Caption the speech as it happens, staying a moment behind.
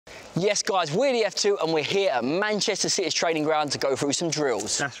Yes, guys, we're the F2 and we're here at Manchester City's training ground to go through some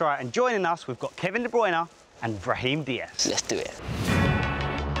drills. That's right, and joining us, we've got Kevin Bruyne and Brahim Diaz. Let's do it.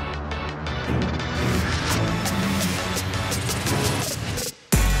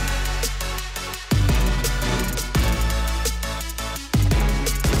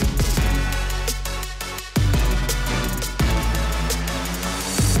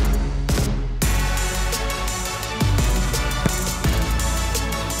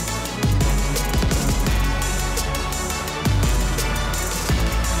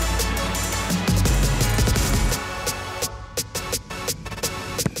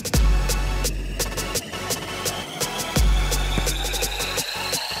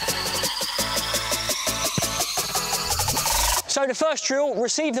 So the first drill,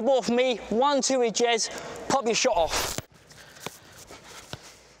 receive the ball from me, 1-2 with Jez, pop your shot off.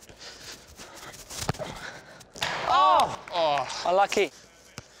 Oh! Unlucky.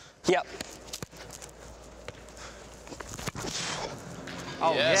 Yep.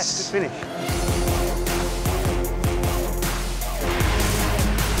 Oh, yes, good finish.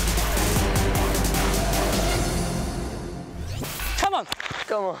 Come on.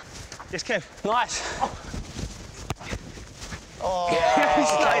 Come on. Yes, Kev. Nice. Oh. Yeah, he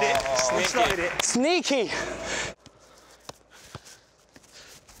slotted it. He slotted it. Sneaky.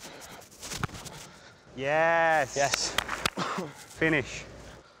 Yes. Yes. Finish.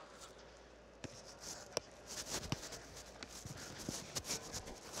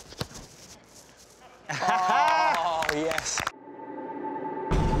 Oh, yes.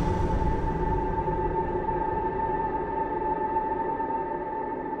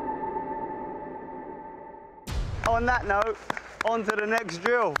 On that note, on to the next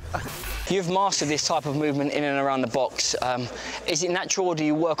drill. You've mastered this type of movement in and around the box. Is it natural or do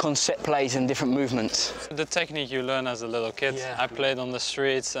you work on set plays and different movements? The technique you learn as a little kid. Yeah. I played on the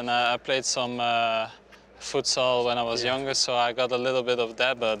streets and I played some futsal when I was younger, so I got a little bit of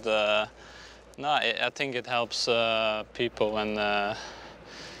that, but no, I think it helps people when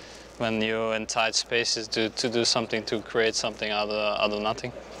you're in tight spaces to do something, to create something out of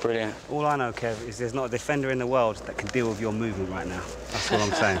nothing. Brilliant. All I know, Kev, is there's not a defender in the world that can deal with your movement right now. That's all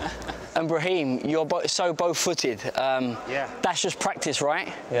I'm saying. And Brahim, you're so both-footed. Yeah. That's just practice,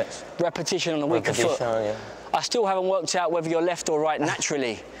 right? Yes. Repetition on the weaker Repetition, foot. yeah. I still haven't worked out whether you're left or right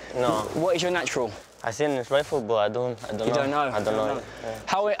naturally. No. What is your natural? I think it's right foot, but I don't know. You don't know? I don't know.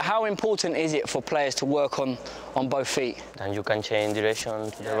 Yeah. How important is it for players to work on both feet? Then you can change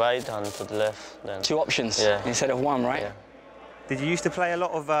direction to the right and to the left. Then. Two options Yeah. instead of one, right? Yeah. Did you used to play a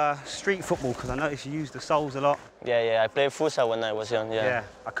lot of street football? Because I noticed you used the soles a lot. Yeah, I played futsal when I was young, Yeah,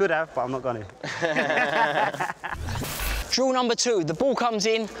 I could have, but I'm not going to. Drill number 2, the ball comes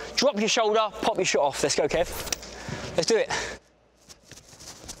in, drop your shoulder, pop your shot off. Let's go, Kev. Let's do it.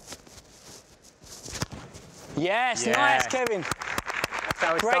 Yes, Yeah. nice, Kevin. That's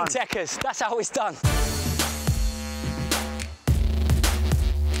how it's Great done. techers, that's how it's done.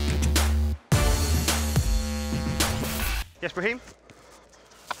 Yes, Brahim.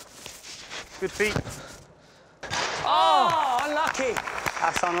 Good feet. Oh, unlucky.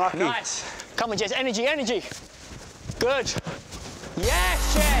 That's unlucky. Nice. Come on, Jez, energy, energy. Good.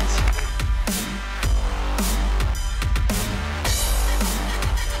 Yes, Jez.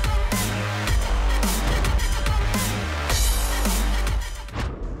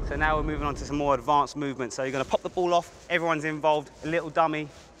 So now we're moving on to some more advanced movements. So you're going to pop the ball off, everyone's involved, a little dummy,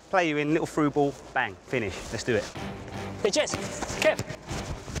 play you in, little through ball, bang, finish. Let's do it. Hey, Jez, Kev.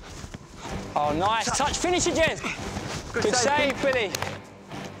 Oh, nice. Touch, finish it, Jez. Good save, Billy.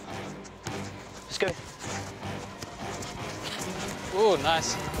 Let's go. Oh,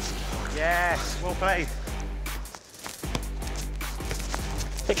 nice. Yes, well played.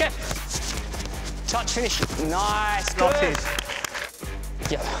 Hey, Kev. Touch, finish. Nice, Slotted. good.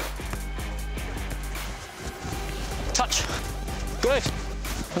 Yep. Touch. Good.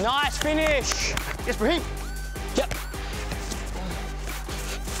 Nice finish. Yes, Brahim. Yep.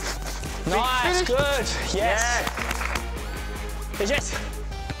 Nice, finish. good. Yes. Hey, Jess.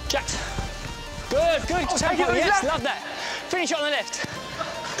 Jax. Good, good. Oh, Tempo. take it with Yes, his love that. Finish it on the left.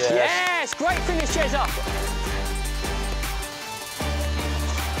 Yes. Yes, great finish, Jezza.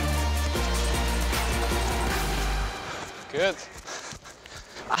 Good.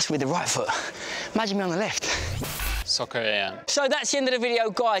 That's with the right foot. Imagine me on the left. Soccer AM. So that's the end of the video,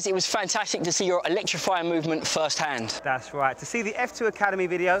 guys. It was fantastic to see your electrifying movement firsthand. That's right. To see the F2 Academy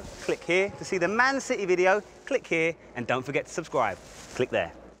video, click here. To see the Man City video, click here. And don't forget to subscribe. Click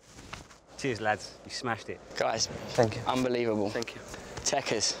there. Cheers, lads. You smashed it. Guys, Thank you. unbelievable. Thank you.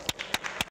 Techers.